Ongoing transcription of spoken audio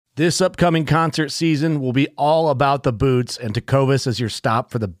This upcoming concert season will be all about the boots, and Tecovas is your stop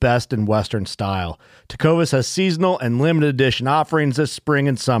for the best in Western style. Tecovas has seasonal and limited edition offerings this spring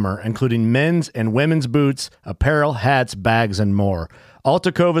and summer, including men's and women's boots, apparel, hats, bags, and more. All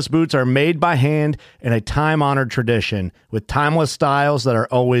Tecovas boots are made by hand in a time-honored tradition with timeless styles that are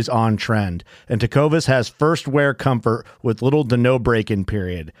always on trend. And Tecovas has first wear comfort with little to no break-in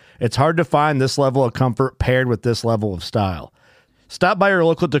period. It's hard to find this level of comfort paired with this level of style. Stop by your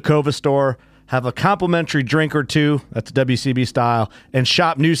local Tecovas store, have a complimentary drink or two, that's WCB style, and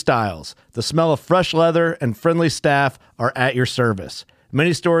shop new styles. The smell of fresh leather and friendly staff are at your service.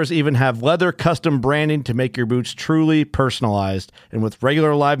 Many stores even have leather custom branding to make your boots truly personalized. And with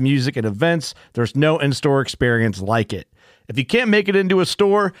regular live music and events, there's no in-store experience like it. If you can't make it into a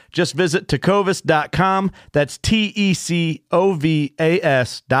store, just visit tecovas.com. That's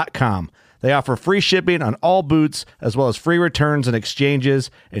TECOVAS.com. They offer free shipping on all boots, as well as free returns and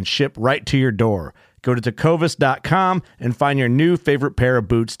exchanges, and ship right to your door. Go to tecovas.com and find your new favorite pair of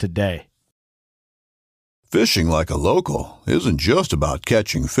boots today. Fishing like a local isn't just about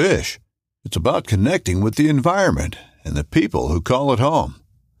catching fish. It's about connecting with the environment and the people who call it home.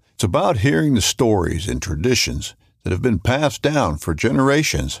 It's about hearing the stories and traditions that have been passed down for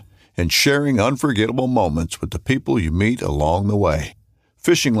generations and sharing unforgettable moments with the people you meet along the way.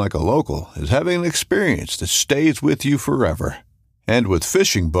 Fishing like a local is having an experience that stays with you forever. And with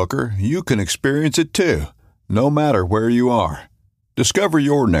Fishing Booker, you can experience it too, no matter where you are. Discover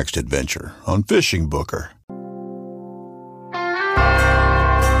your next adventure on Fishing Booker.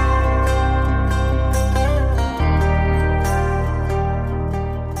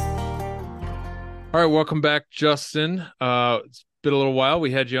 All right, welcome back, Justin. It's been a little while.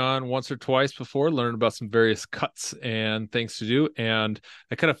 We had you on once or twice before, learned about some various cuts and things to do, and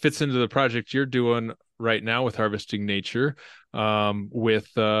that kind of fits into the project you're doing right now with Harvesting Nature, with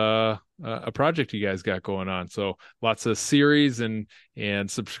a project you guys got going on. So lots of series and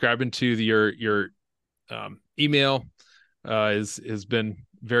subscribing to your email has been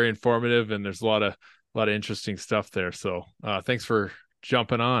very informative, and there's a lot of interesting stuff there. So thanks for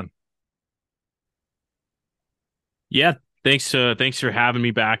jumping on. Yeah, thanks for having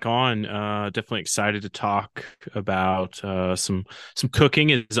me back on. Definitely excited to talk about some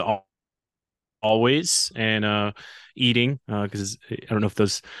cooking as always, and eating, because I don't know if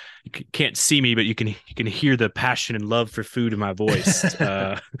those you can't see me, but you can hear the passion and love for food in my voice.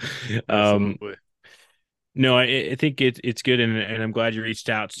 Absolutely. No, I think it's good, and I'm glad you reached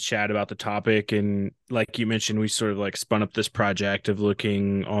out to chat about the topic. And like you mentioned, we sort of like spun up this project of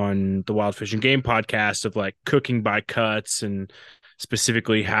looking on the Wild Fish and Game podcast of like cooking by cuts, and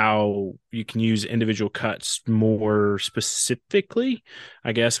specifically how you can use individual cuts more specifically,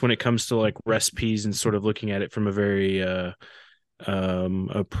 I guess, when it comes to like recipes, and sort of looking at it from a very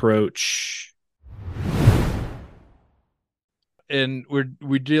approach. And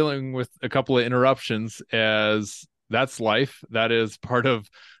we're dealing with a couple of interruptions, as that's life. That is part of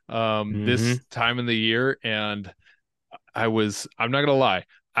this time in the year. And I'm not gonna lie,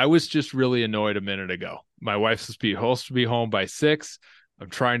 I was just really annoyed a minute ago. My wife's supposed to be home by 6. I'm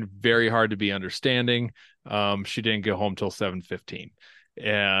trying very hard to be understanding. She didn't get home till 7:15,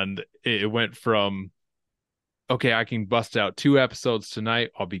 and it went from, okay, I can bust out 2 episodes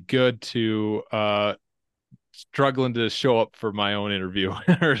tonight, I'll be good, to struggling to show up for my own interview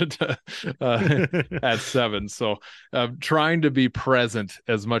at 7. So trying to be present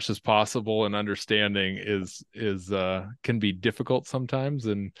as much as possible and understanding is can be difficult sometimes.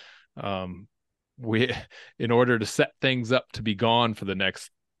 And we, in order to set things up to be gone for the next,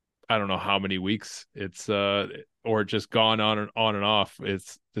 I don't know how many weeks, it's or just gone on and off,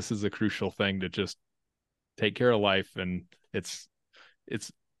 this is a crucial thing to just take care of life. And it's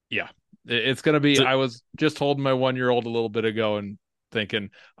going to be, I was just holding my 1-year-old a little bit ago and thinking,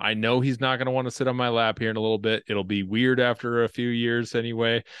 I know he's not going to want to sit on my lap here in a little bit. It'll be weird after a few years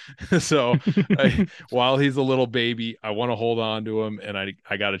anyway. So while he's a little baby, I want to hold on to him, and I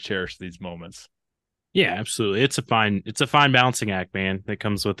got to cherish these moments. Yeah, absolutely. It's a fine balancing act, man, that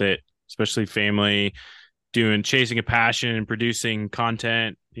comes with it, especially family, chasing a passion and producing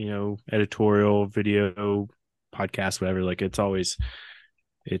content, editorial, video, podcast, whatever. Like, it's always,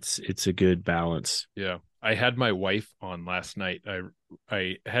 it's a good balance. Yeah. I had my wife on last night.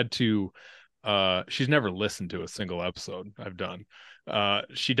 I had to, she's never listened to a single episode I've done.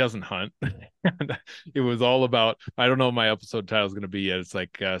 She doesn't hunt. It was all about, I don't know what my episode title is going to be yet. It's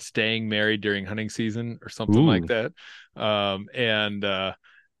like staying married during hunting season or something like that. And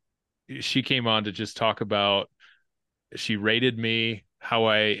she came on to just talk about, she rated me how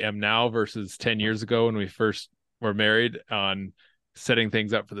I am now versus 10 years ago when we first were married, on setting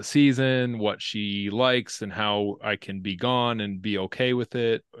things up for the season, what she likes and how I can be gone and be okay with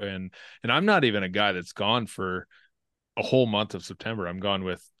it. And I'm not even a guy that's gone for a whole month of September. I'm gone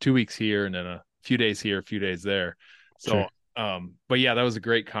with 2 weeks here and then a few days here, a few days there. So, Sure. but yeah, that was a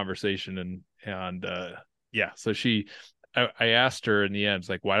great conversation. Yeah, so I asked her in the end, it's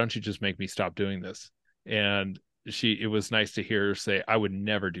like, why don't you just make me stop doing this? And it was nice to hear her say, I would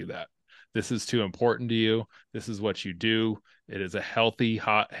never do that. This is too important to you. This is what you do. It is a healthy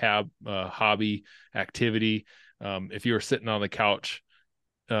hobby activity. If you were sitting on the couch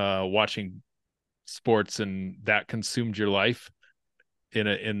watching sports and that consumed your life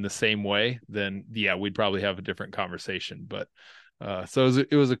in the same way, then yeah, we'd probably have a different conversation. But so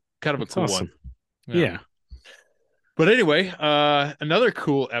it was a kind of a That's cool one. awesome. Yeah. But anyway, another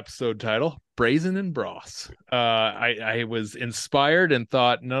cool episode title, Braising and Broths. I was inspired and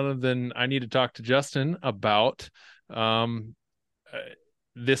thought none other than I need to talk to Justin about um, uh,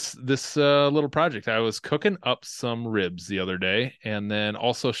 this little project. I was cooking up some ribs the other day, and then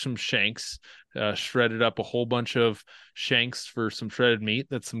also some shanks. Shredded up a whole bunch of shanks for some shredded meat.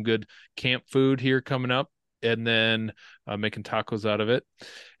 That's some good camp food here coming up. And then making tacos out of it.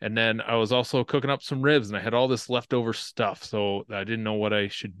 And then I was also cooking up some ribs, and I had all this leftover stuff. So I didn't know what I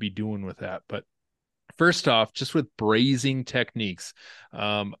should be doing with that. But first off, just with braising techniques,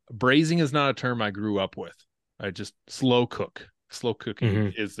 braising is not a term I grew up with. I just slow cook. Slow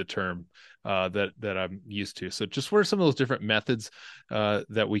cooking is the term that I'm used to. So just what are some of those different methods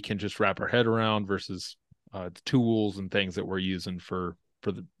that we can just wrap our head around versus the tools and things that we're using for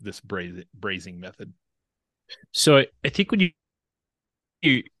this braising method? So I think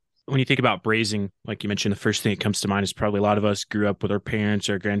you when you think about braising, like you mentioned, the first thing that comes to mind is probably a lot of us grew up with our parents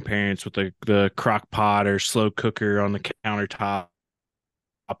or grandparents with the crock pot or slow cooker on the countertop,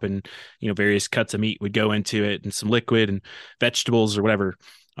 and various cuts of meat would go into it and some liquid and vegetables or whatever.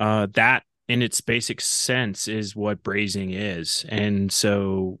 That in its basic sense is what braising is. And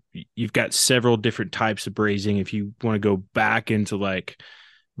so you've got several different types of braising. If you want to go back into like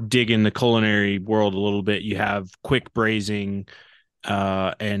dig in the culinary world a little bit, you have quick braising,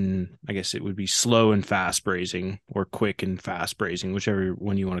 and I guess it would be slow and fast braising or quick and fast braising, whichever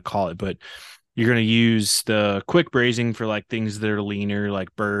one you want to call it. But you're going to use the quick braising for like things that are leaner,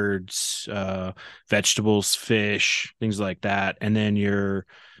 like birds, vegetables, fish, things like that. And then your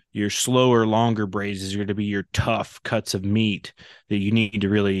slower, longer braises are going to be your tough cuts of meat that you need to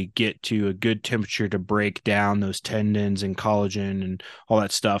really get to a good temperature to break down those tendons and collagen and all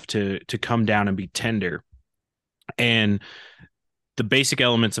that stuff to come down and be tender. And the basic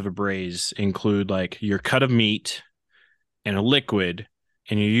elements of a braise include like your cut of meat and a liquid,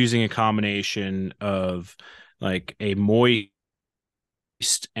 and you're using a combination of like a moist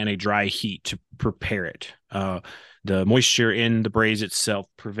and a dry heat to prepare it. The moisture in the braise itself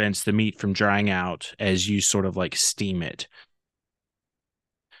prevents the meat from drying out as you sort of like steam it,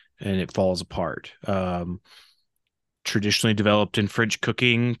 and it falls apart. Traditionally developed in French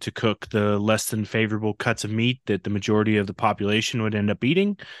cooking to cook the less than favorable cuts of meat that the majority of the population would end up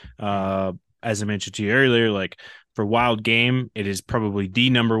eating. As I mentioned to you earlier, like for wild game, it is probably the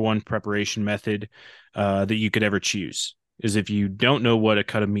number one preparation method that you could ever choose. Is if you don't know what a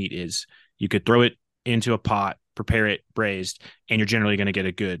cut of meat is, you could throw it into a pot, prepare it braised, and you're generally going to get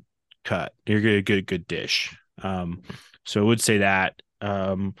a good cut. You're going to get a good dish. So I would say that.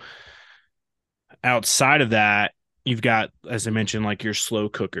 Outside of that, you've got, as I mentioned, like your slow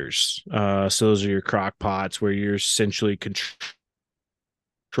cookers. So those are your crock pots where you're essentially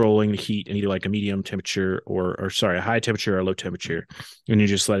controlling the heat in either like a medium temperature or sorry, a high temperature or a low temperature, and you're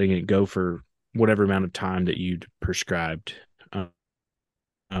just letting it go for whatever amount of time that you'd prescribed.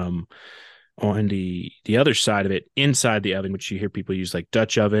 On the other side of it, inside the oven, which you hear people use like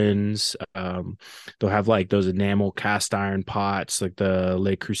Dutch ovens, they'll have like those enamel cast iron pots, like the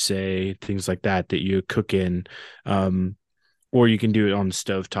Le Creuset, things like that you cook in. Or you can do it on the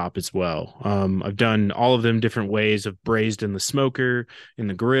stovetop as well. I've done all of them different ways of braised in the smoker, in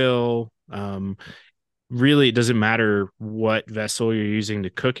the grill. Really, it doesn't matter what vessel you're using to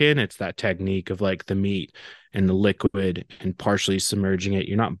cook in. It's that technique of like the meat and the liquid and partially submerging it.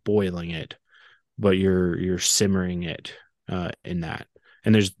 You're not boiling it, but you're simmering it in that.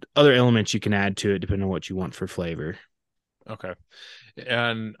 And there's other elements you can add to it depending on what you want for flavor. Okay.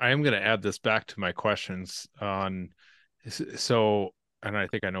 And I am going to add this back to my questions on and I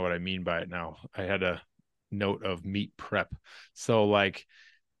think I know what I mean by it now. I had a note of meat prep. So like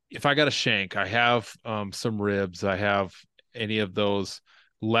if I got a shank, I have some ribs, I have any of those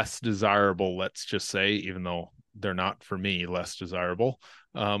less desirable, let's just say, even though they're not for me less desirable.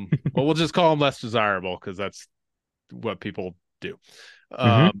 But we'll just call them less desirable because that's what people do.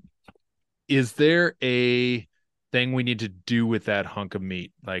 Mm-hmm. Is there a thing we need to do with that hunk of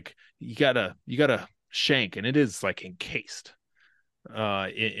meat? Like you gotta shank, and it is like encased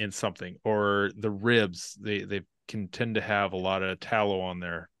in something, or the ribs they can tend to have a lot of tallow on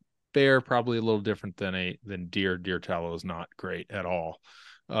there. Bear probably a little different than deer. Deer tallow is not great at all.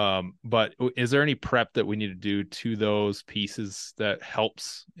 But is there any prep that we need to do to those pieces that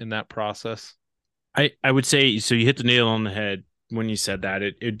helps in that process? I would say so. You hit the nail on the head when you said that.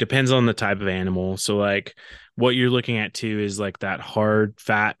 It depends on the type of animal. So like what you're looking at too is like that hard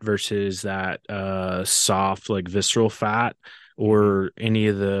fat versus that soft like visceral fat, or any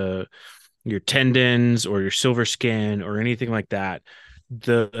of the your tendons or your silver skin or anything like that.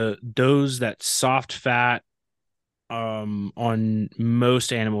 The those that soft fat on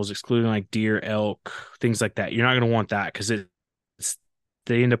most animals, excluding like deer, elk, things like that, you're not going to want that because it's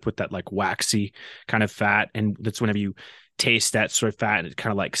they end up with that like waxy kind of fat, and that's whenever you taste that sort of fat and it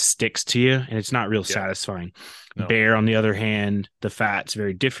kind of like sticks to you and it's not real satisfying. No. Bear, on the other hand, the fat's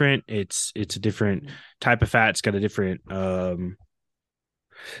very different. It's a different type of fat. It's got a different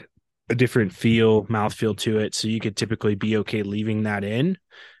feel, mouth feel to it. So you could typically be okay leaving that in.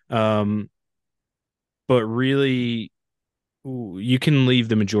 Um, but really, you can leave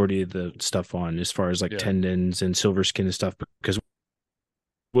the majority of the stuff on as far as like tendons and silver skin and stuff, because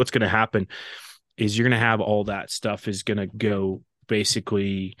what's going to happen is you're going to have all that stuff is going to go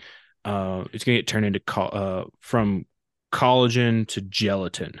basically, it's going to get turned into from collagen to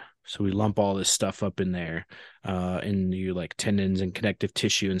gelatin. So we lump all this stuff up in there, in your like tendons and connective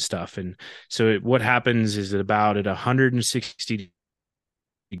tissue and stuff. And so what happens is at 160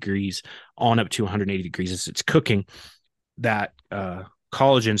 degrees on up to 180 degrees as it's cooking, that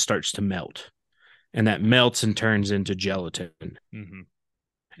collagen starts to melt, and that melts and turns into gelatin. Mm-hmm.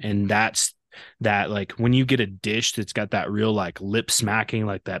 And that's that, like when you get a dish that's got that real like lip smacking,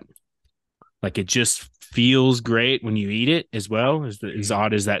 like that, like it just feels great when you eat it as well, as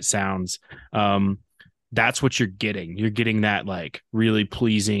odd as that sounds. That's what you're getting. You're getting that like really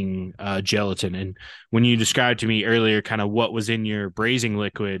pleasing gelatin. And when you described to me earlier kind of what was in your braising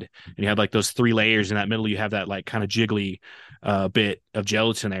liquid, and you had like those 3 layers in that middle, you have that like kind of jiggly bit of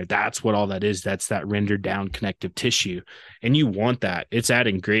gelatin there. That's what all that is. That's that rendered down connective tissue. And you want that. It's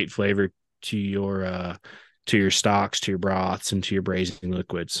adding great flavor to your stocks, to your broths, and to your braising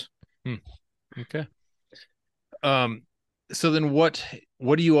liquids. Okay. So then what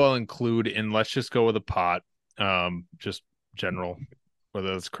do you all include in, let's just go with a pot, just general,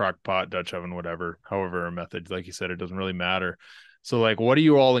 whether it's crock pot, Dutch oven, whatever, however a method, like you said, it doesn't really matter. So like, what are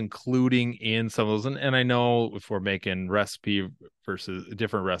you all including in some of those? And I know if we're making recipe versus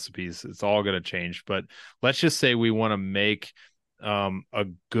different recipes, it's all going to change, but let's just say we want to make, a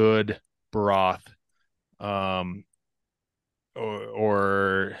good broth, or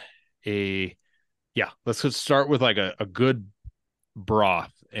a, let's just start with like a good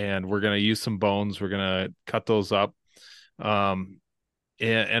broth, and we're going to use some bones. We're going to cut those up. And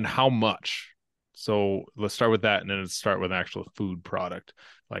how much? So let's start with that, and then let's start with an actual food product.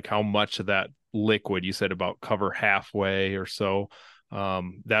 Like how much of that liquid, you said about cover halfway or so.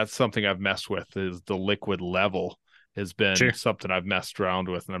 That's something I've messed with, is the liquid level has been something I've messed around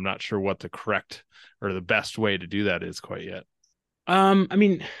with, and I'm not sure what the correct or the best way to do that is quite yet. I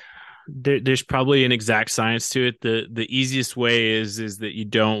mean, there's probably an exact science to it. The easiest way is that you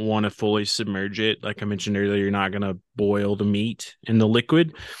don't want to fully submerge it. Like I mentioned earlier, you're not going to boil the meat in the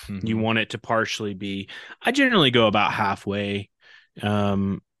liquid. Mm-hmm. You want it to partially be. I generally go about halfway,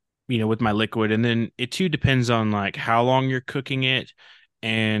 with my liquid, and then it too depends on like how long you're cooking it,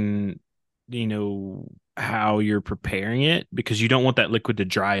 and how you're preparing it, because you don't want that liquid to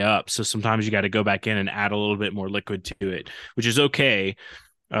dry up. So sometimes you got to go back in and add a little bit more liquid to it, which is okay.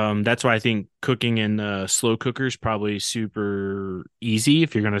 That's why I think cooking in slow cooker is probably super easy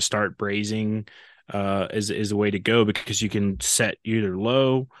if you're going to start braising, is a way to go, because you can set either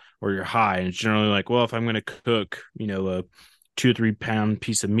low or you're high. And it's generally like, well, if I'm going to cook, a 2 or 3 pound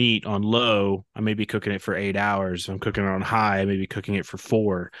piece of meat on low, I may be cooking it for 8 hours. If I'm cooking it on high, I may be cooking it for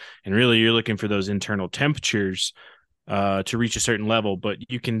 4. And really, you're looking for those internal temperatures to reach a certain level, but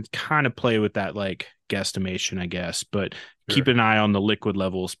you can kind of play with that like guesstimation, I guess. But keep an eye on the liquid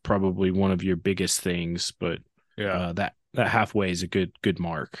levels, probably one of your biggest things. But that halfway is a good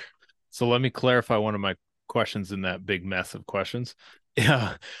mark. So let me clarify one of my questions in that big mess of questions.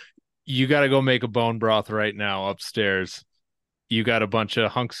 Yeah, you got to go make a bone broth right now upstairs. You got a bunch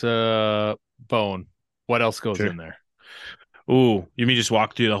of hunks of bone. What else goes in there? Ooh, you mean just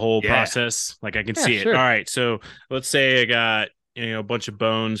walk through the whole process? Like I can see it. All right. So let's say I got, a bunch of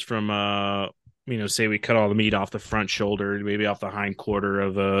bones from, say we cut all the meat off the front shoulder, maybe off the hind quarter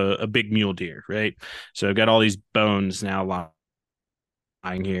of a big mule deer, right? So I've got all these bones now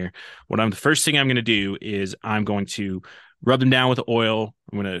lying here. The first thing I'm going to do is I'm going to rub them down with oil.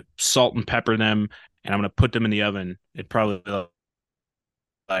 I'm going to salt and pepper them, and I'm going to put them in the oven at probably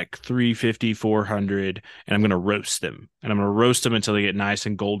like 350, 400, and I'm going to roast them. And I'm going to roast them until they get nice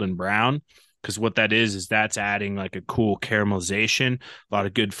and golden brown. Because what that is that's adding like a cool caramelization, a lot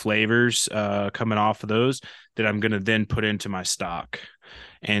of good flavors coming off of those that I'm going to then put into my stock.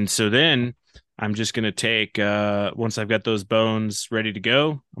 And so then I'm just going to take, once I've got those bones ready to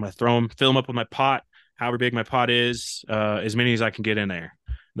go, I'm going to fill them up with my pot, however big my pot is, as many as I can get in there.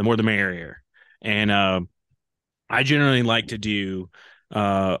 The more the merrier. And I generally like to do,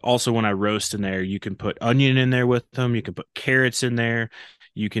 also when I roast in there, you can put onion in there with them. You can put carrots in there.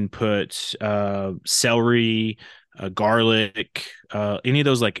 You can put celery, garlic, any of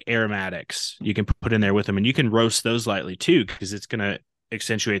those like aromatics you can put in there with them. And you can roast those lightly too, because it's going to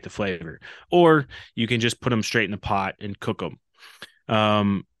accentuate the flavor. Or you can just put them straight in the pot and cook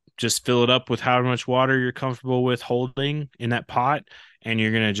them. Just fill it up with however much water you're comfortable with holding in that pot. And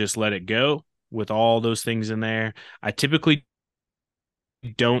you're going to just let it go with all those things in there. I typically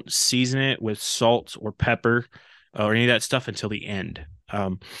don't season it with salt or pepper or any of that stuff until the end.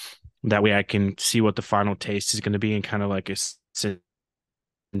 That way I can see what the final taste is going to be and kind of like accentuate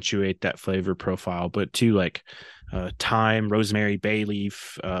that flavor profile. But too, like thyme, rosemary, bay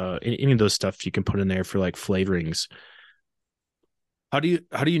leaf, any of those stuff you can put in there for like flavorings. How do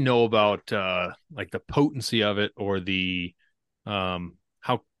you know about like the potency of it, or the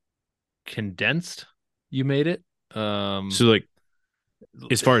how condensed you made it? So like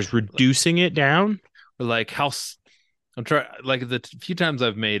as far as reducing it down, or like how I'm trying, like the few times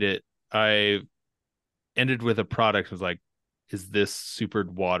I've made it, I ended with a product was like, is this super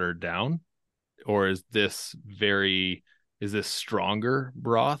watered down, or is this stronger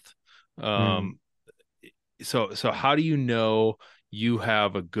broth? So how do you know you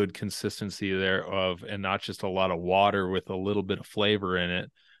have a good consistency there and not just a lot of water with a little bit of flavor in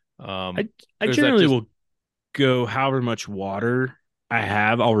it? I generally will go however much water I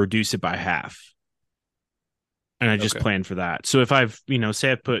have, I'll reduce it by half. And I just plan for that. So if I've,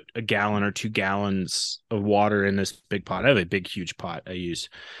 say I put a gallon or 2 gallons of water in this big pot, I have a big, huge pot I use.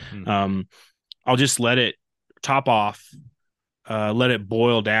 I'll just let it top off, let it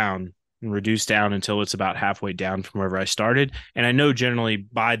boil down and reduce down until it's about halfway down from wherever I started. And I know generally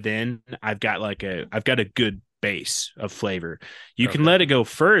by then I've got a good base of flavor. You can let it go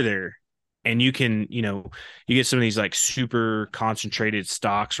further, and you can, you get some of these like super concentrated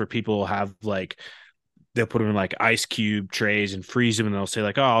stocks where people have like, they'll put them in like ice cube trays and freeze them, and they'll say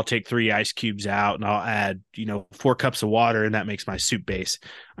like, oh, I'll take 3 ice cubes out and I'll add, 4 cups of water, and that makes my soup base.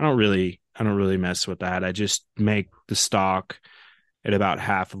 I don't really mess with that. I just make the stock at about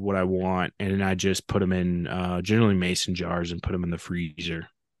half of what I want, and then I just put them in generally mason jars and put them in the freezer.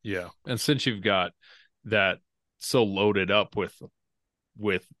 Yeah. And since you've got that so loaded up with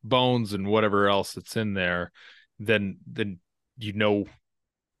bones and whatever else that's in there, then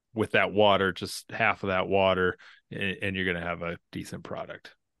with that water, just half of that water, and you're going to have a decent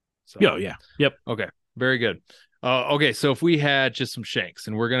product. So, yeah. Yep. Okay. Very good. Okay. So if we had just some shanks,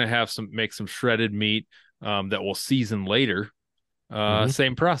 and we're going to make some shredded meat that we'll season later,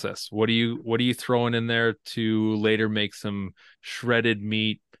 same process. What are you throwing in there to later make some shredded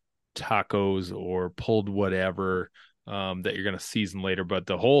meat tacos or pulled whatever that you're going to season later? But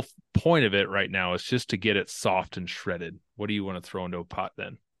the whole point of it right now is just to get it soft and shredded. What do you want to throw into a pot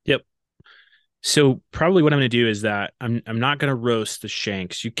then? Yep. So probably what I'm going to do is that I'm not going to roast the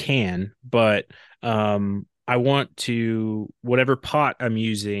shanks. You can, but I want to, whatever pot I'm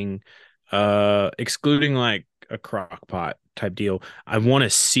using, excluding like a crock pot type deal, I want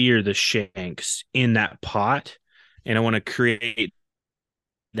to sear the shanks in that pot, and I want to create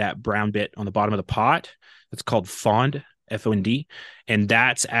that brown bit on the bottom of the pot. That's called fond, FOND, and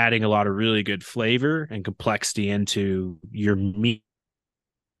that's adding a lot of really good flavor and complexity into your meat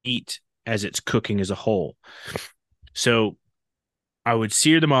as it's cooking as a whole. So I would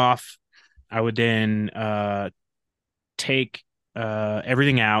sear them off. I would then take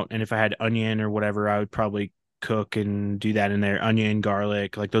everything out, and if I had onion or whatever, I would probably cook and do that in there. Onion,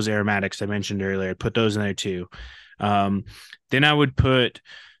 garlic, like those aromatics I mentioned earlier, I'd put those in there too. Then I would put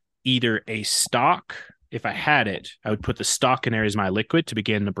either a stock. If I had it, I would put the stock in there as my liquid to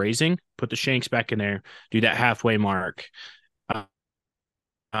begin the braising, put the shanks back in there, do that halfway mark.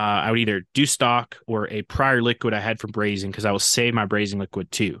 I would either do stock or a prior liquid I had from braising, because I will save my braising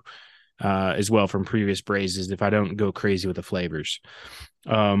liquid too. as well from previous braises if I don't go crazy with the flavors.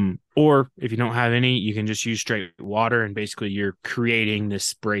 Or if you don't have any, you can just use straight water, and basically you're creating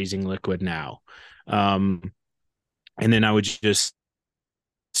this braising liquid now. And then I would just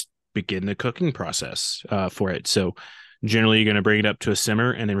begin the cooking process for it. So generally, you're going to bring it up to a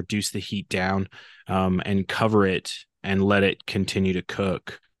simmer and then reduce the heat down, and cover it and let it continue to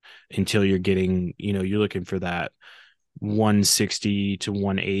cook until you're getting, you're looking for that 160 to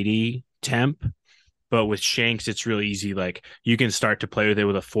 180 temp. But with shanks, it's really easy. Like you can start to play with it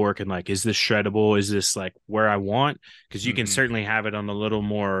with a fork and like, is this shreddable? Is this like where I want? Because you can certainly have it on the little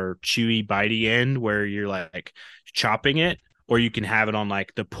more chewy, bitey end where you're like chopping it, or you can have it on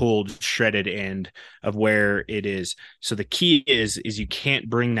like the pulled, shredded end of where it is. So the key is you can't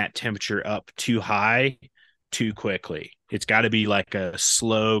bring that temperature up too high too quickly. It's got to be like a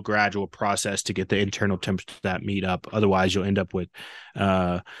slow, gradual process to get the internal temperature of that meat up. Otherwise, you'll end up with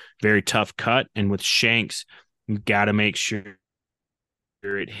very tough cut. And with shanks, you got to make sure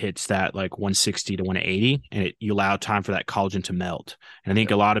it hits that like 160 to 180, and you allow time for that collagen to melt. And I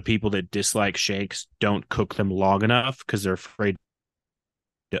think a lot of people that dislike shanks don't cook them long enough because they're afraid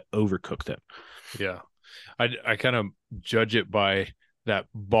to overcook them. Yeah. I kind of judge it by that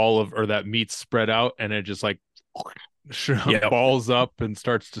ball of, or that meat spread out, and it just like balls up and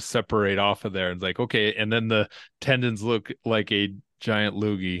starts to separate off of there. It's like, okay. And then the tendons look like a giant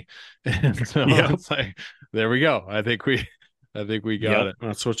loogie. And so it's like, there we go. I think we got it.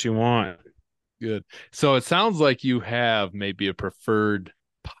 That's what you want. Good. So it sounds like you have maybe a preferred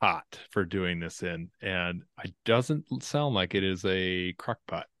pot for doing this in, and it doesn't sound like it is a crock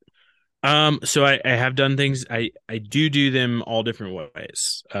pot. So I have done things. I do them all different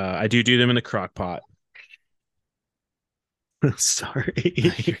ways. I do them in the crock pot.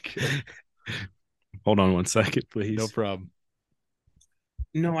 Sorry. Hold on one second, please. No problem.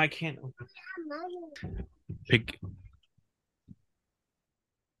 No, I can't.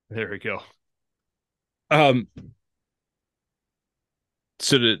 There we go.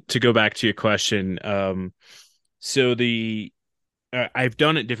 So to go back to your question, so I've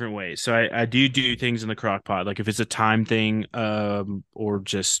done it different ways. So I do things in the crock pot. Like if it's a time thing, or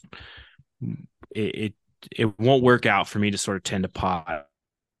just it won't work out for me to sort of tend to pot.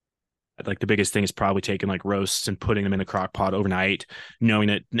 Like the biggest thing is probably taking like roasts and putting them in the crock pot overnight, knowing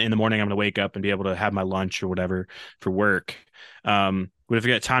that in the morning I'm going to wake up and be able to have my lunch or whatever for work. But if I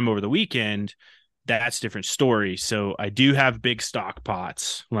got time over the weekend, that's a different story. So I do have big stock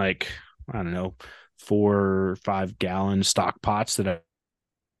pots, like, I don't know, 4 or 5 gallon stock pots that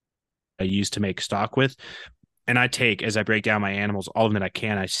I use to make stock with. And I take, as I break down my animals, all of them that I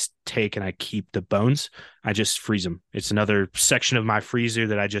can, I take and I keep the bones. I just freeze them. It's another section of my freezer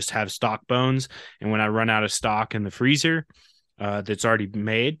that I just have stock bones. And when I run out of stock in the freezer that's already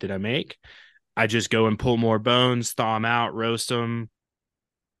made, that I make, I just go and pull more bones, thaw them out, roast them,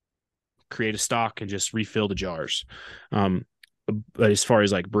 create a stock, and just refill the jars. But as far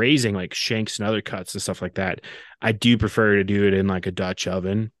as like braising, like shanks and other cuts and stuff like that, I do prefer to do it in like a Dutch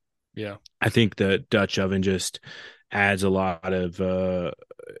oven. Yeah. I think the Dutch oven just adds a lot of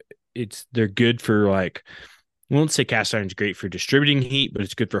they're good for like, I won't say cast iron's great for distributing heat, but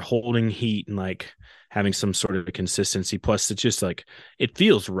it's good for holding heat and like having some sort of consistency. Plus it's just like, it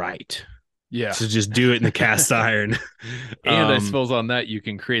feels right. Yeah. To just do it in the cast iron. And I suppose on that you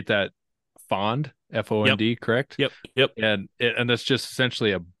can create that fond, FOND, correct? Yep. And that's just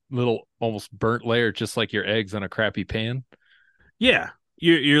essentially a little almost burnt layer, just like your eggs on a crappy pan. Yeah.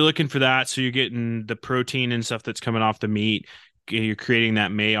 You're looking for that, so you're getting the protein and stuff that's coming off the meat. You're creating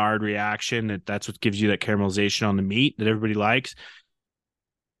that Maillard reaction. That's what gives you that caramelization on the meat that everybody likes.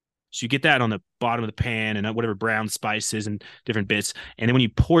 So you get that on the bottom of the pan and whatever brown spices and different bits. And then when you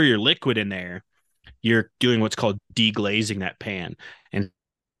pour your liquid in there, you're doing what's called deglazing that pan. And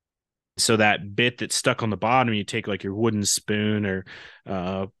so that bit that's stuck on the bottom, you take like your wooden spoon or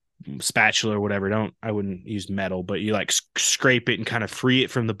spatula or whatever. I wouldn't use metal, but you like scrape it and kind of free it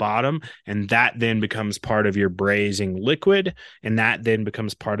from the bottom, and that then becomes part of your braising liquid, and that then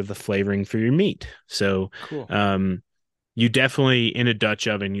becomes part of the flavoring for your meat. So cool. You definitely, in a Dutch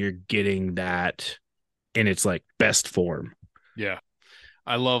oven, you're getting that in its like best form. Yeah,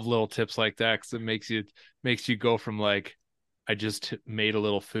 I love little tips like that because it makes you go from like, I just made a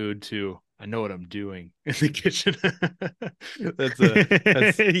little food to I know what I'm doing in the kitchen.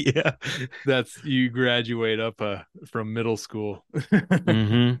 That's you graduate up from middle school.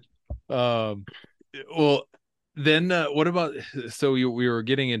 Mm-hmm. Well, then what about, so we were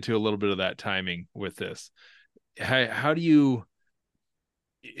getting into a little bit of that timing with this. How do you,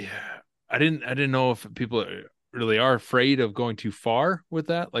 I didn't know if people really are afraid of going too far with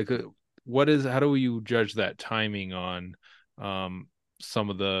that. Like how do you judge that timing on some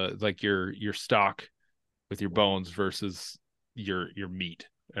of the, like your stock with your bones versus your meat?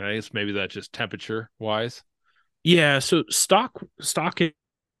 And I guess maybe that's just temperature wise. Yeah, so stock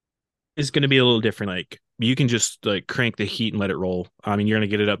is going to be a little different. Like you can just like crank the heat and let it roll. I mean, you're going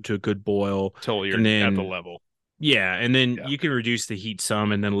to get it up to a good boil, Till you're and at the then level. yeah, and then Yeah. you can reduce the heat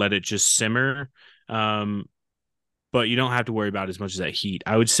some and then let it just simmer. Um, but you don't have to worry about as much as that heat.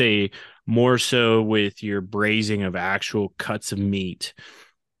 I would say more so with your braising of actual cuts of meat,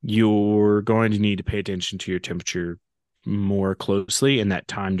 you're going to need to pay attention to your temperature more closely and that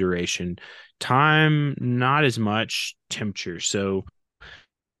time duration. Time, not as much temperature. So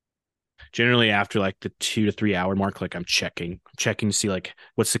generally after like the 2 to 3 hour mark, like I'm checking to see like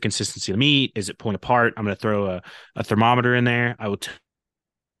what's the consistency of the meat. Is it pulling apart? I'm going to throw a thermometer in there. I will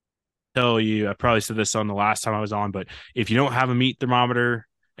tell you, I probably said this on the last time I was on, but if you don't have a meat thermometer,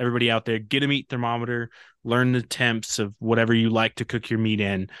 everybody out there, get a meat thermometer, learn the temps of whatever you like to cook your meat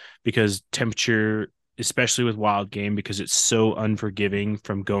in, because temperature, especially with wild game, because it's so unforgiving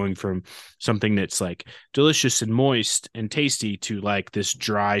from going from something that's like delicious and moist and tasty to like this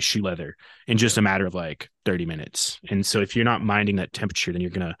dry shoe leather in just a matter of like 30 minutes. And so if you're not minding that temperature, then you're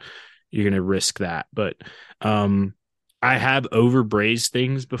gonna risk that. But I have over braised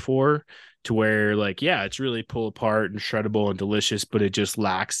things before to where like, yeah, it's really pull apart and shreddable and delicious, but it just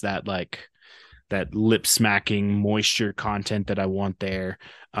lacks that like that lip smacking moisture content that I want there.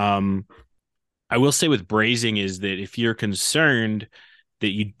 Um, I will say with braising is that if you're concerned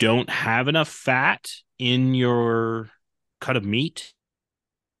that you don't have enough fat in your cut of meat,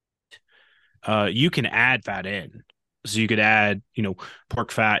 you can add fat in. So you could add,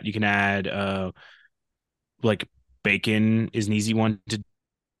 pork fat. You can add like bacon is an easy one to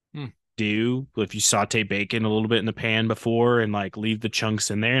do. If you saute bacon a little bit in the pan before and like leave the chunks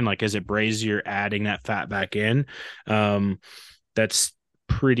in there, and like as it braises, you're adding that fat back in. That's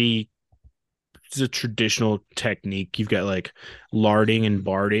pretty It's a traditional technique. You've got like larding and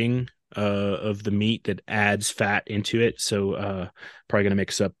barding of the meat that adds fat into it. So probably gonna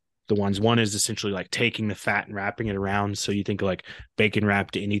mix up the ones. One is essentially like taking the fat and wrapping it around. So you think of like bacon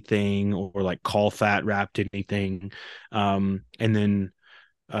wrapped anything or like caul fat wrapped anything. And then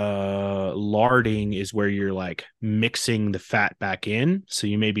larding is where you're like mixing the fat back in. So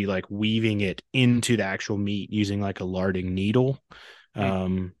you may be like weaving it into the actual meat using like a larding needle.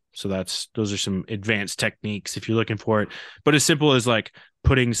 So those are some advanced techniques if you're looking for it. But as simple as like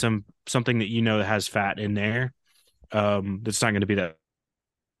putting something that has fat in there, that's not going to be that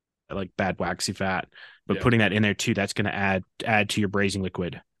like bad waxy fat, but putting that in there too, that's going to add to your braising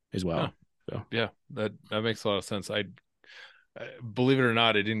liquid as well. So yeah, that makes a lot of sense. I believe it or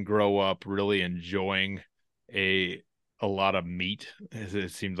not, I didn't grow up really enjoying a lot of meat.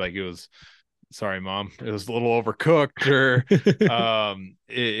 It seems like it was, sorry mom, it was a little overcooked, or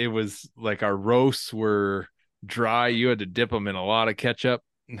it was like our roasts were dry. You had to dip them in a lot of ketchup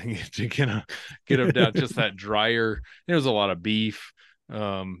to get them down, just that drier. There was a lot of beef,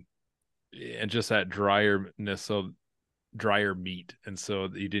 and just that drierness of drier meat, and so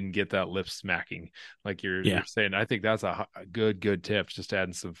you didn't get that lip smacking like you're saying. I think that's a good tip, just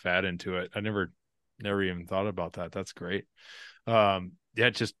adding some fat into it. I never even thought about that. That's great.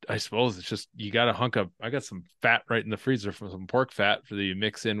 Just I suppose it's just you got a hunk of, I got some fat right in the freezer from some pork fat for you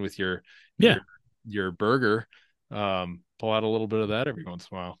mix in with your burger. Pull out a little bit of that every once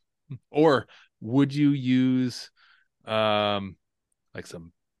in a while. Or would you use like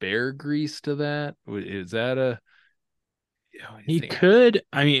some bear grease to that? Is that a you could?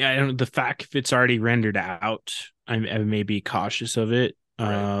 I mean, I don't. The fact if it's already rendered out, I may be cautious of it.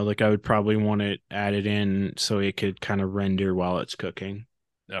 Right. Like I would probably want it added in so it could kind of render while it's cooking.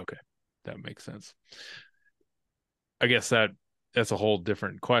 Okay, that makes sense. I guess that's a whole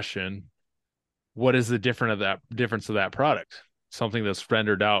different question. What is the difference of that product? Something that's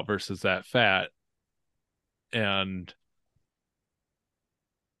rendered out versus that fat, and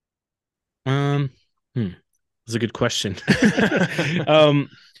That's a good question.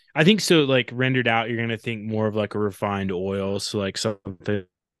 I think so. Like rendered out, you're gonna think more of like a refined oil, so like something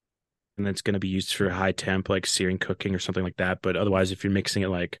that's gonna be used for high temp, like searing, cooking, or something like that. But otherwise, if you're mixing it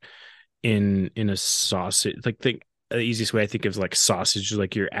like in a sausage, like think the easiest way I think of is like sausage,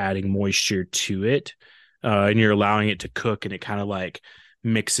 like you're adding moisture to it, and you're allowing it to cook, and it kind of like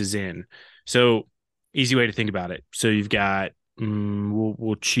mixes in. So easy way to think about it. So you've got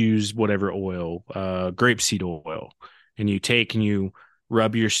we'll choose whatever oil, grapeseed oil, and you take and you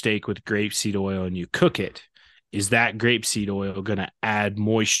rub your steak with grapeseed oil and you cook it. Is that grapeseed oil going to add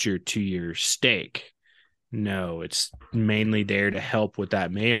moisture to your steak? No, it's mainly there to help with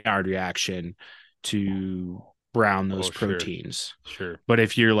that Maillard reaction to brown those Oh, sure. proteins. Sure. But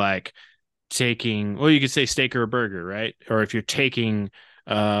if you're like taking, well, you could say steak or a burger, right? Or if you're taking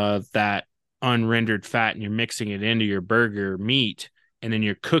that unrendered fat and you're mixing it into your burger meat, and then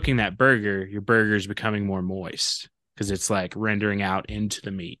you're cooking that burger, your burger is becoming more moist because it's like rendering out into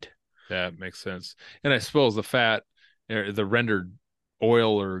the meat. That makes sense. And I suppose the fat, or the rendered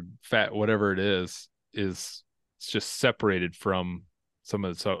oil or fat, whatever it is it's just separated from some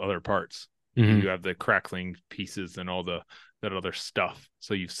of the other parts. Mm-hmm. You have the crackling pieces and all that other stuff.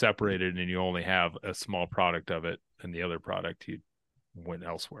 So you've separated and you only have a small product of it, and the other product you went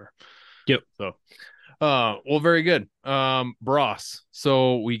elsewhere. Yep. So well, very good. Broths.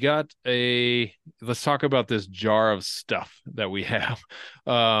 So we got let's talk about this jar of stuff that we have.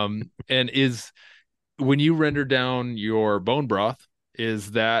 And when you render down your bone broth,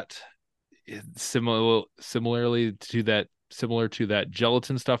 is that similar to that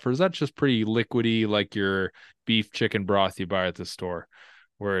gelatin stuff, or is that just pretty liquidy like your beef chicken broth you buy at the store,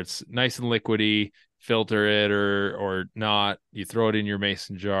 where it's nice and liquidy, filter it or not, you throw it in your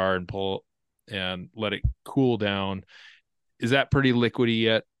mason jar and pull and let it cool down? Is that pretty liquidy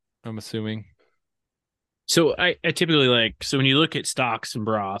yet, I'm assuming? So I typically so when you look at stocks and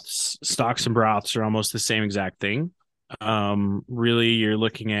broths are almost the same exact thing. Really, you're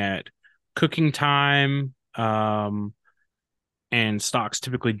looking at cooking time, and stocks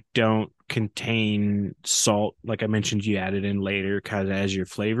typically don't contain salt. Like I mentioned, you add it in later kind of as your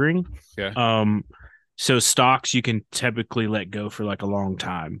flavoring. Yeah. So stocks you can typically let go for like a long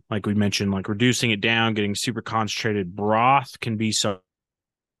time. Like we mentioned, like reducing it down, getting super concentrated broth can be something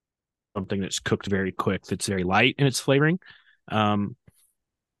that's cooked very quick, that's very light in its flavoring. Um,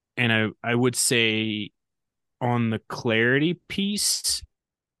 and I would say on the clarity piece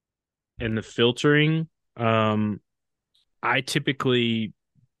and the filtering, I typically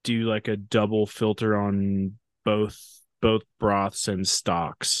do like a double filter on both broths and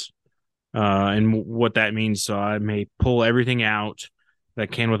stocks. And what that means, so I may pull everything out that I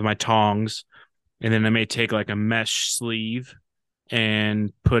can with my tongs, and then I may take like a mesh sleeve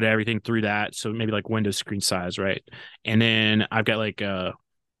and put everything through that. So maybe like window screen size, right? And then I've got like a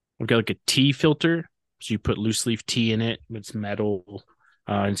tea filter. So you put loose leaf tea in it. It's metal.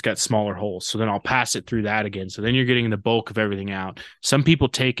 And it's got smaller holes. So then I'll pass it through that again. So then you're getting the bulk of everything out. Some people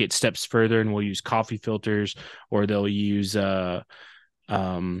take it steps further and will use coffee filters, or they'll use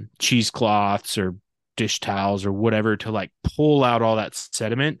cheesecloths or dish towels or whatever to like pull out all that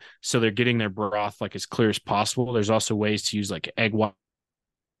sediment. So they're getting their broth like as clear as possible. There's also ways to use like egg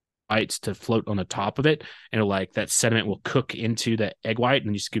whites to float on the top of it, and it'll, like that sediment will cook into the egg white, and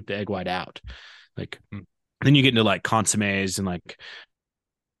then you scoop the egg white out. Like then you get into like consommes and like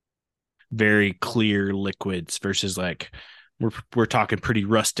very clear liquids versus like we're talking pretty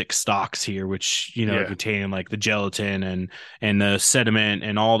rustic stocks here, which are containing like the gelatin and the sediment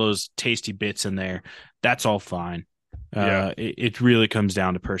and all those tasty bits in there. That's all fine. It really comes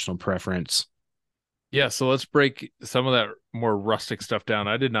down to personal preference. Yeah, so let's break some of that more rustic stuff down.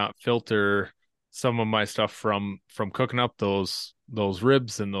 I did not filter some of my stuff from cooking up those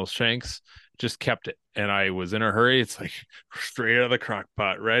ribs and those shanks. Just kept it, and I was in a hurry. It's like straight out of the crock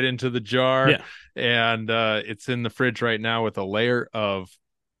pot, right into the jar. Yeah. And it's in the fridge right now with a layer of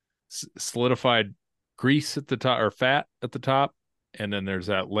solidified grease at the top, or fat at the top, and then there's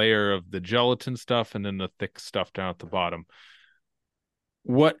that layer of the gelatin stuff, and then the thick stuff down at the bottom.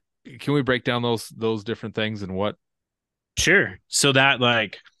 What can we break down those different things and what? Sure. So that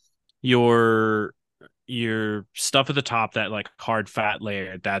like your stuff at the top, that like hard fat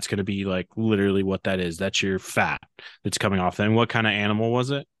layer, that's going to be like literally what that is. That's your fat that's coming off. Then what kind of animal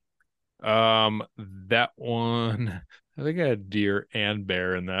was it? That one, I think I had deer and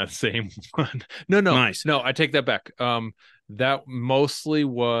bear in that same one. No, Nice. no, I take that back. That mostly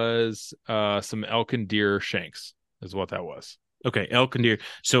was some elk and deer shanks is what that was. Okay, elk and deer.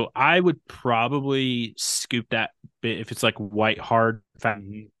 So I would probably scoop that bit if it's like white hard fat.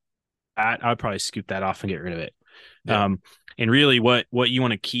 I would probably scoop that off and get rid of it. Yeah. And really what you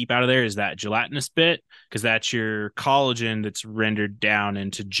want to keep out of there is that gelatinous bit, because that's your collagen that's rendered down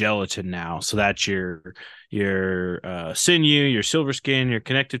into gelatin now. So that's your sinew, your silver skin, your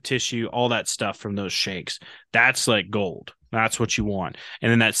connective tissue, all that stuff from those shakes. That's like gold. That's what you want.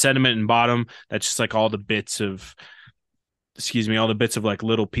 And then that sediment in bottom, that's just like all the bits of like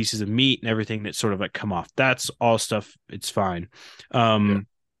little pieces of meat and everything that sort of like come off. That's all stuff. It's fine.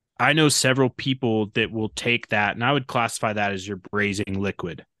 I know several people that will take that, and I would classify that as your braising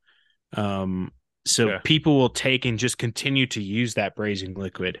liquid. So Yeah. people will take and just continue to use that braising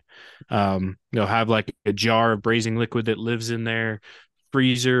liquid. They'll have like a jar of braising liquid that lives in their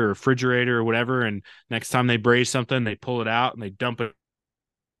freezer or refrigerator or whatever. And next time they braise something, they pull it out and they dump it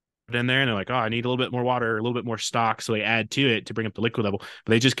in there and they're like, oh, I need a little bit more water, a little bit more stock. So they add to it to bring up the liquid level.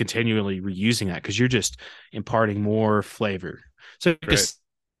 But they just continually reusing that because you're just imparting more flavor. So like Right.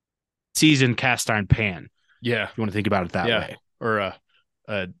 a seasoned cast iron pan, Yeah. if you want to think about it that Yeah. way. Or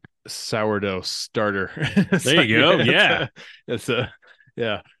a sourdough starter. There you go. Yeah. It's a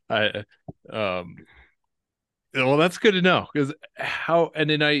yeah. I well, that's good to know because and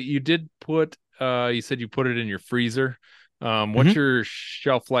then you did put you said you put it in your freezer. What's Mhm. your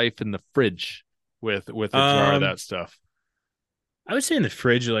shelf life in the fridge with a jar of Um, that stuff? I would say in the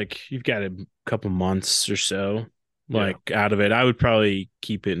fridge, like you've got a couple months or so, Yeah. like out of it. I would probably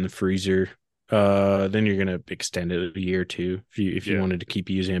keep it in the freezer. Then you're gonna extend it a year or two if you Yeah. wanted to keep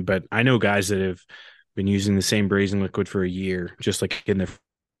using it. But I know guys that have been using the same braising liquid for a year, just like in the Hmm.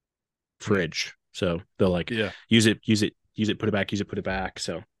 fridge. So they'll like Yeah. use it, put it back, use it, put it back.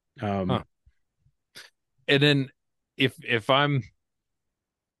 So, Huh. And then if I'm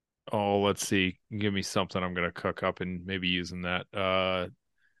let's see, give me something I'm gonna cook up and maybe using that.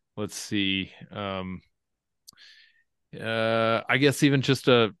 Let's see. I guess even just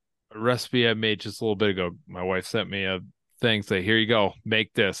a recipe I made just a little bit ago. My wife sent me a thing, say, here you go,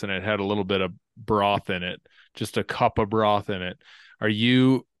 make this, and it had a little bit of broth in it, just a cup of broth in it. Are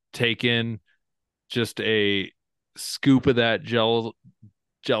you taking just a scoop of that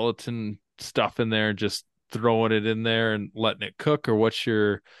gelatin stuff in there and just throwing it in there and letting it cook, or what's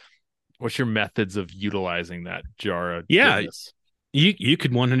your methods of utilizing that jar of yeah, goodness? you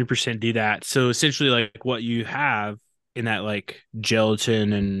could 100% do that. So essentially, like what you have in that like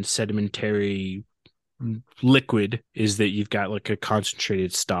gelatin and sedimentary liquid is that you've got like a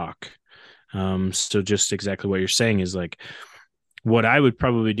concentrated stock. So just exactly what you're saying is like what I would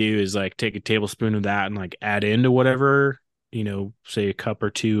probably do is like take a tablespoon of that and like add into whatever, say a cup or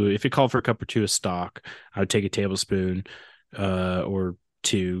two. If it called for a cup or two of stock, I would take a tablespoon or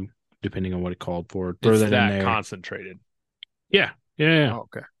two, depending on what it called for. Throw It's that in that there. concentrated. Yeah. Yeah. Yeah. Oh,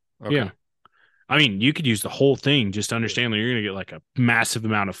 okay. Okay. Yeah. I mean, you could use the whole thing just to understand that you're going to get like a massive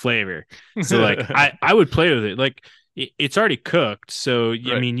amount of flavor. So like I would play with it. Like it's already cooked. So I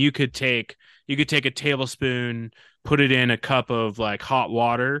Right. mean, you could take a tablespoon, put it in a cup of like hot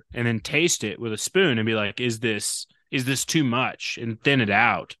water and then taste it with a spoon and be like, is this too much? And thin it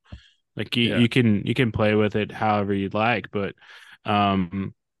out. Like you, Yeah. you can play with it however you'd like, but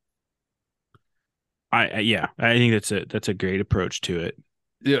um yeah, I think that's a great approach to it.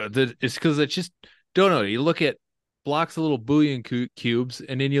 Yeah. It's because I just don't know. You look at blocks of little bouillon cubes,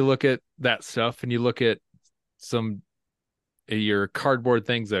 and then you look at that stuff, and you look at some your cardboard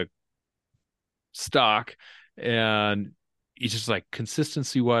things of stock, and you just like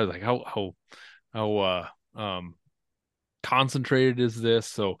consistency wise, like how concentrated is this?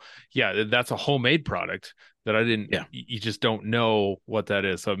 So yeah, that's a homemade product that I didn't. Yeah. You just don't know what that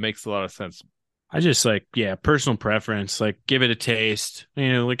is, so it makes a lot of sense. I just like, yeah, personal preference. Like, give it a taste.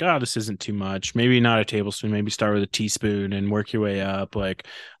 Like, oh, this isn't too much. Maybe not a tablespoon. Maybe start with a teaspoon and work your way up. Like,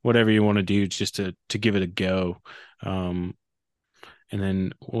 whatever you want to do, just to give it a go. Um, and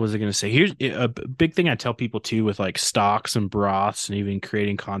then what was I going to say? Here's a big thing I tell people too with like stocks and broths and even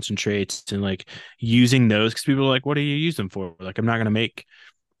creating concentrates and like using those because people are like, what do you use them for? Like, I'm not going to make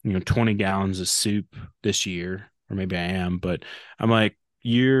 20 gallons of soup this year, or maybe I am, but I'm like,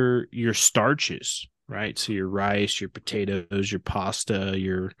 your starches, right? So your rice, your potatoes, your pasta,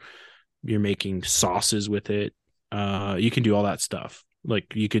 you're making sauces with it. You can do all that stuff.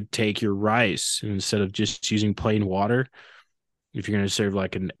 Like you could take your rice and instead of just using plain water, if you're going to serve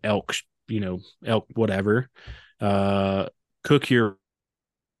like an elk whatever, uh, cook your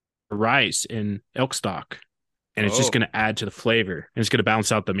rice in elk stock, and it's just Oh. going to add to the flavor and it's going to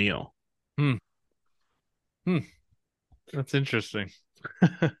balance out the meal. Hmm. Hmm. That's interesting.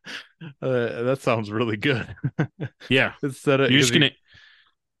 That sounds really good. Yeah, Instead of you're because just you gonna.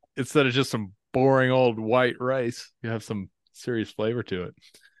 instead of just some boring old white rice, you have some serious flavor to it.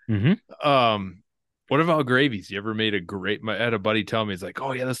 Mhm. What about gravies? You ever made a great? I had a buddy tell me, he's like,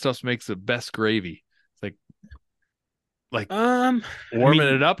 "Oh yeah, this stuff makes the best gravy." It's like I warming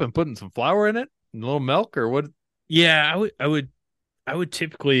mean, it up and putting some flour in it and a little milk, or what? yeah, I would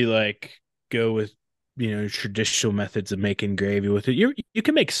typically like go with traditional methods of making gravy with it. You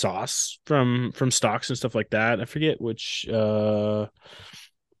can make sauce from stocks and stuff like that. I forget which. I'm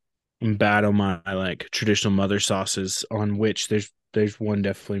bad on my like traditional mother sauces on which there's there's one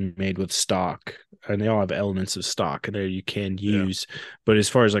definitely made with stock, and they all have elements of stock in there you can Yeah. use. But as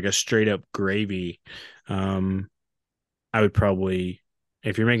far as like a straight up gravy, I would probably,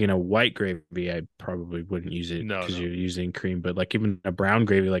 if you're making a white gravy, I probably wouldn't use it No, because no. you're using cream. But like even a brown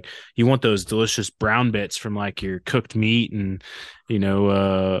gravy, like you want those delicious brown bits from like your cooked meat and you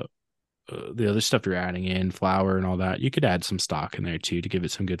know the other stuff you're adding in, flour and all that. You could add some stock in there too to give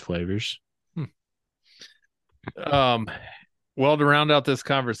it some good flavors. Hmm. Um, well, to round out this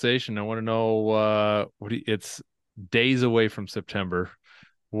conversation, I want to know it's days away from September.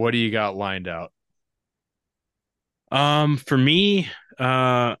 What do you got lined out? For me,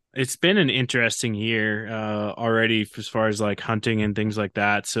 it's been an interesting year already as far as like hunting and things like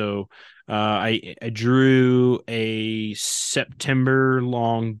that. So, I drew a September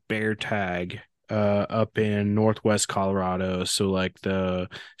long bear tag up in Northwest Colorado, so like the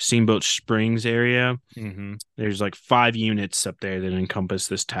Steamboat Springs area. Mm-hmm. There's like 5 units up there that encompass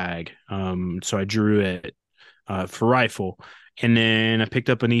this tag. So I drew it for rifle. And then I picked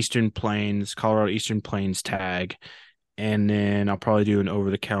up an Colorado Eastern Plains tag. And then I'll probably do an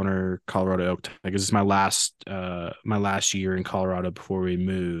over-the-counter Colorado elk tag. This is my last year in Colorado before we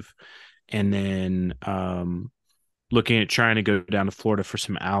move. And then looking at trying to go down to Florida for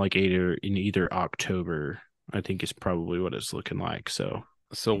some alligator in either October, I think is probably what it's looking like. So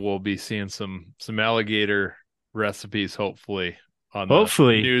So we'll be seeing some alligator recipes hopefully on the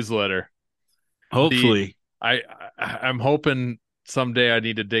hopefully, newsletter. The hopefully. I'm hoping someday I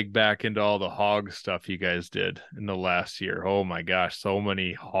need to dig back into all the hog stuff you guys did in the last year. Oh my gosh, so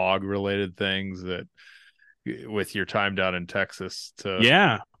many hog related things that with your time down in Texas to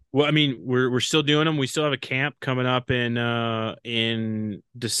Yeah. Well, I mean, we're still doing them. We still have a camp coming up in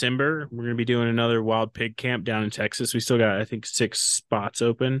December. We're gonna be doing another wild pig camp down in Texas. We still got, I think, 6 spots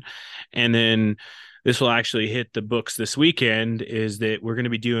open, and then this will actually hit the books this weekend. Is that we're gonna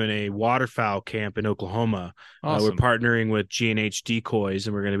be doing a waterfowl camp in Oklahoma. We're awesome. partnering with G&H Decoys,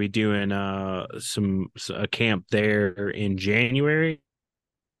 and we're gonna be doing a camp there in January.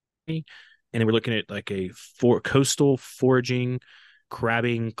 And then we're looking at like a coastal foraging,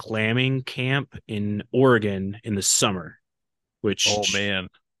 crabbing, clamming camp in Oregon in the summer, Oh which man.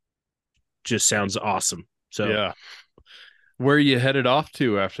 just sounds awesome. So Yeah. Where are you headed off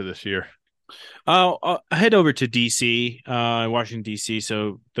to after this year? I'll head over to DC, Washington DC.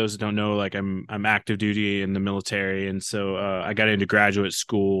 So those that don't know, like I'm active duty in the military, and so I got into graduate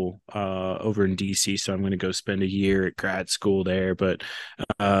school over in DC. So I'm going to go spend a year at grad school there. But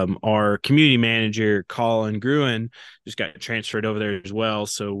our community manager Colin Gruen just got transferred over there as well.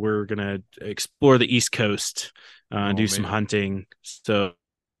 So we're going to explore the East Coast and Oh do some man. hunting. So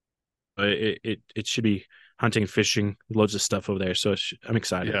it should be hunting, fishing, loads of stuff over there. So I'm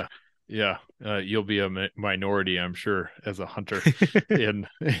excited. Yeah. Yeah. You'll be a minority, I'm sure, as a hunter in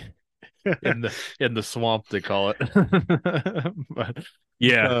in the swamp they call it. but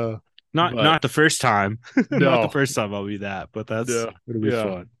Yeah. uh but Not the first time. Not the no. first time I'll be that, but that's Yeah. it'll be Yeah.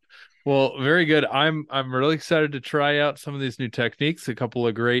 fun. Well, very good. I'm really excited to try out some of these new techniques. A couple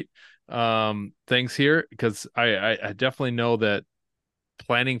of great things here because I definitely know that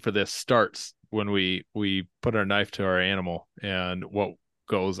planning for this starts when we put our knife to our animal and what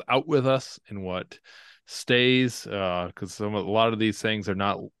goes out with us and what stays because a lot of these things are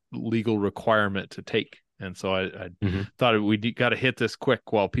not legal requirement to take. And so I Mm-hmm. thought we got to hit this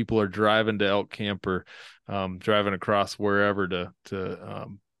quick while people are driving to elk camp or driving across wherever to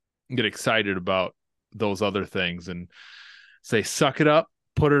get excited about those other things and say suck it up,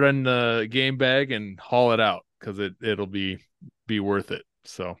 put it in the game bag and haul it out because it'll be worth it.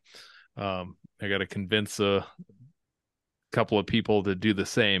 So I got to convince a couple of people to do the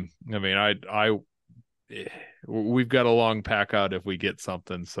same. I mean, we've got a long pack out if we get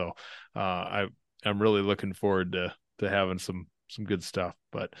something. So I'm really looking forward to having some good stuff.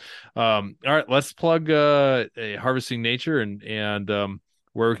 But all right, let's plug a Harvesting Nature and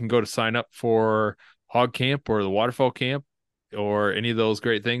where we can go to sign up for hog camp or the waterfowl camp or any of those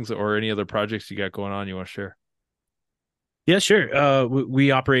great things or any other projects you got going on you want to share. Yeah, sure.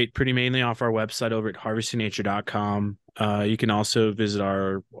 We operate pretty mainly off our website over at harvestingnature.com. You can also visit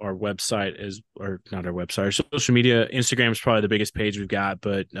our website or not our website, our social media. Instagram is probably the biggest page we've got,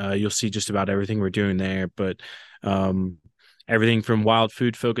 but you'll see just about everything we're doing there. But everything from wild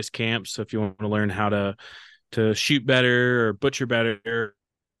food focused camps. So if you want to learn how to shoot better or butcher better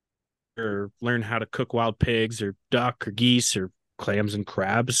or learn how to cook wild pigs or duck or geese or clams and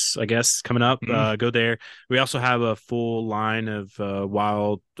crabs, I guess, coming up. Go there. We also have a full line of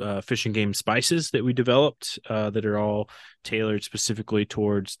wild fishing game spices that we developed that are all tailored specifically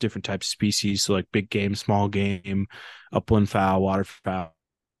towards different types of species. So like big game, small game, upland fowl, waterfowl,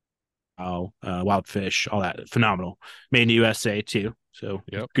 wild fish, all that. Phenomenal. Made in the USA too. So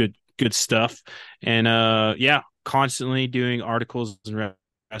good stuff. And yeah, constantly doing articles and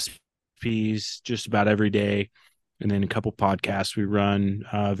recipes just about every day. And then a couple podcasts we run,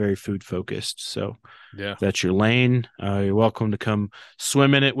 very food focused. So if that's your lane, you're welcome to come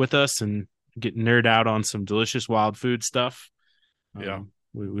swim in it with us and get nerd out on some delicious wild food stuff.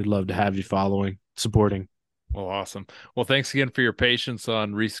 We'd love to have you following, supporting. Well, awesome. Well, thanks again for your patience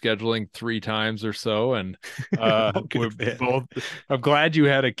on rescheduling 3 times or so. And we're both, I'm glad you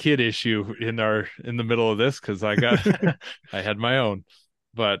had a kid issue in the middle of this, because I had my own.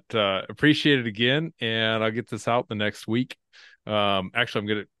 But appreciate it again, and I'll get this out the next week. Actually, I'm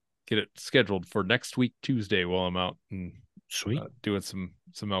gonna get it scheduled for next week Tuesday while I'm out and doing some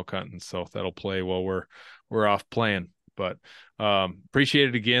elk hunting. So that'll play while we're off playing. But appreciate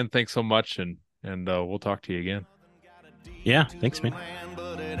it again. Thanks so much, and we'll talk to you again. Yeah, thanks, man.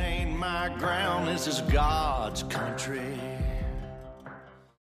 But it ain't my ground. This is God's country.